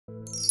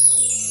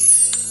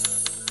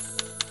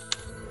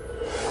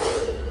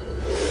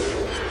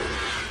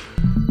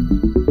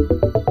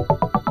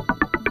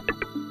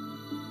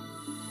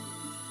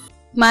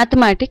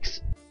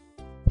Mathematics,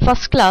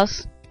 First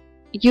Class,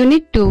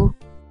 Unit 2,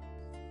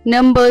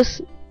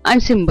 Numbers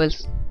and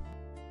Symbols.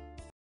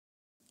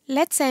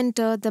 Let's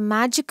enter the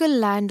magical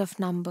land of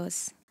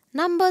numbers.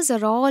 Numbers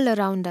are all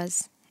around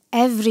us,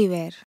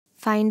 everywhere.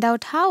 Find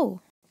out how.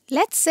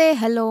 Let's say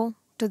hello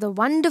to the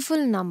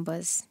wonderful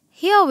numbers.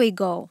 Here we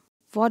go.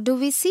 What do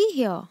we see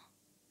here?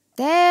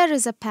 There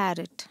is a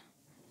parrot.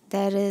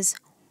 There is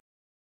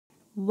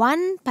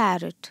one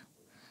parrot.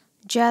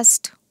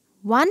 Just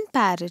one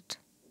parrot,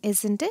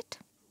 isn't it?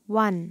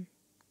 One.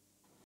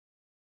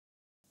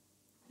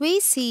 We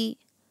see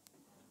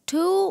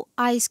two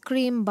ice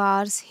cream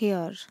bars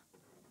here.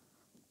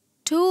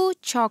 Two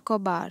choco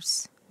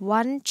bars.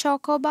 One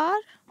choco bar,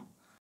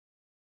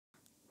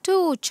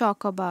 two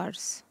choco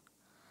bars.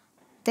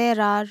 There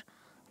are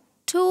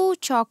two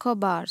choco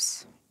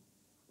bars.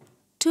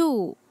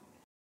 Two.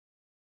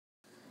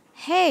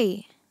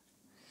 Hey,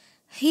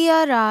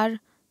 here are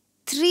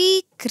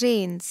three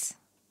cranes.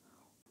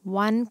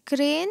 One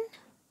crane,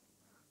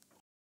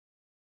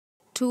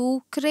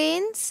 two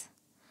cranes,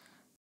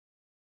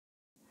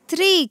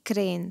 three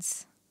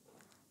cranes.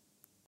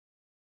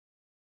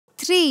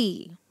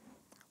 Three.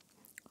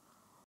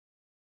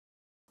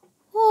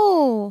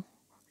 Oh,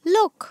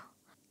 look!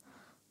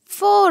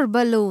 Four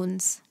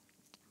balloons.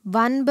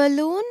 One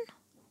balloon,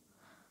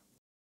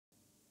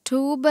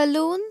 two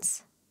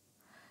balloons,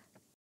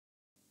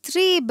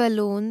 three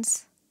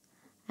balloons,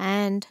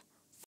 and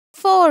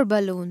four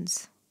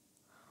balloons.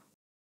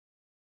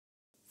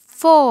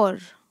 Four.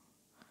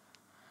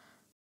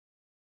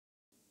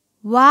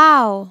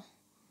 Wow!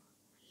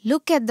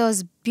 Look at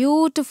those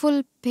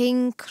beautiful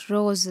pink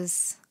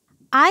roses.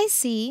 I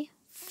see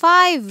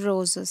 5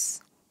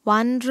 roses.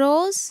 1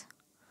 rose,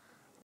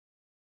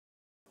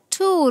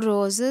 2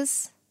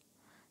 roses,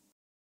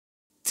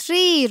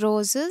 3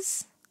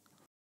 roses,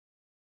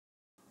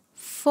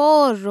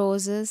 4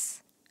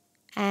 roses,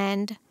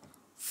 and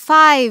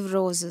 5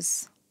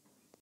 roses.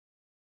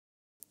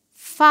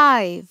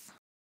 5.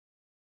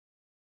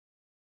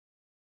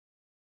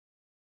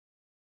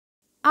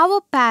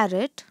 Our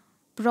parrot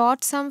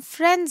brought some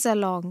friends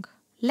along.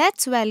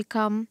 Let's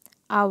welcome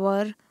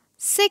our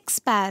 6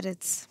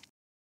 parrots.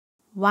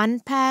 1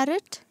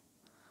 parrot,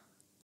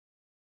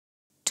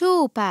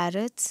 2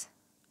 parrots,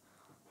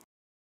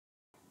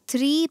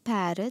 3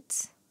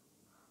 parrots,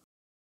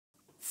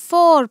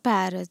 4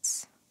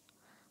 parrots,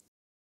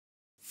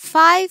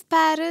 5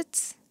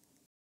 parrots,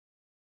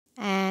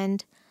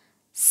 and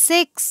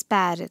 6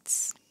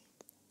 parrots.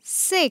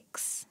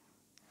 6.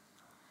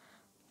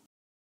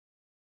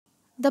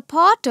 The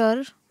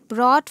potter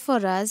brought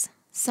for us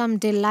some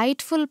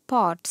delightful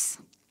pots.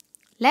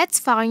 Let's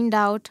find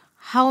out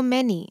how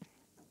many.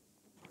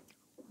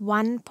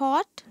 1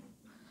 pot,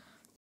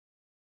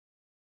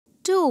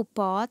 2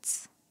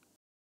 pots,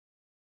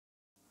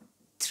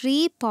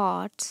 3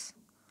 pots,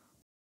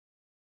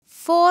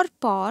 4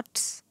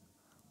 pots,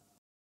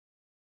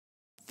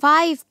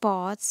 5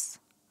 pots,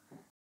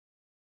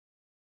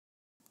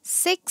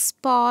 6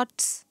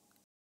 pots,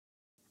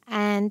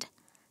 and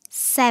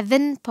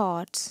 7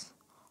 pots.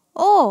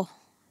 Oh,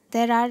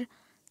 there are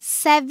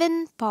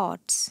 7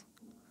 pots.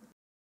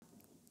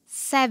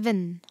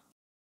 7.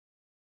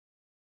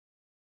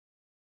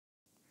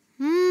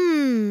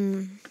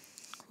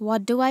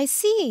 What do I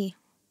see?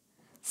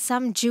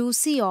 Some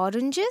juicy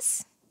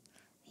oranges?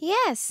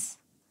 Yes.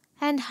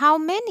 And how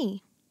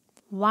many?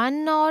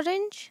 1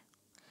 orange,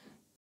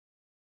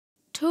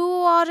 2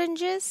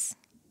 oranges,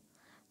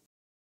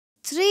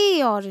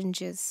 3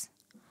 oranges,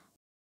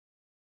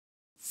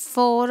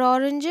 4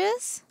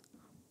 oranges,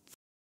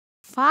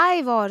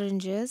 5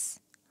 oranges,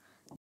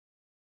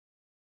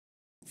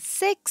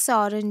 6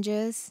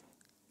 oranges,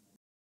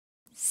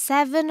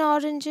 7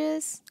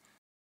 oranges,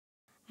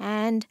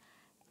 and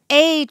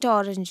 8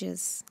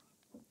 oranges.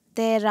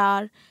 There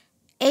are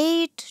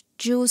 8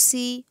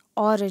 juicy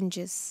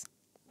oranges.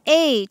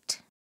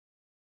 8.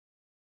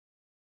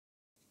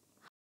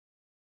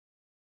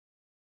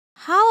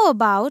 How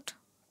about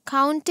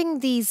counting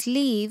these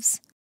leaves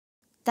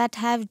that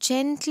have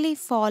gently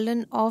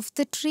fallen off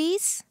the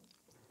trees?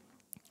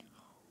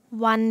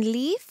 1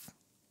 leaf,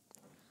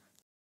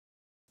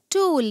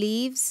 2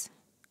 leaves,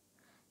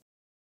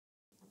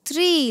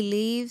 3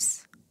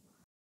 leaves,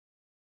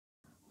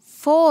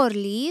 4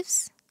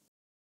 leaves,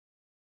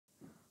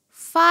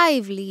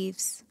 5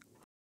 leaves,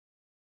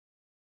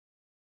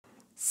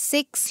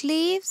 6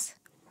 leaves,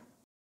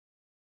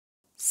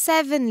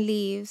 7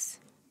 leaves,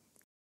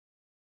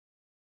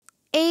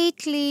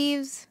 8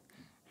 leaves,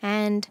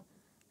 and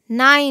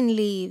 9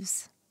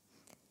 leaves.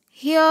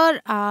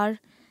 Here are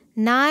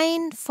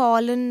 9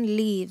 fallen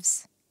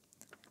leaves.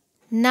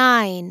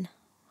 9.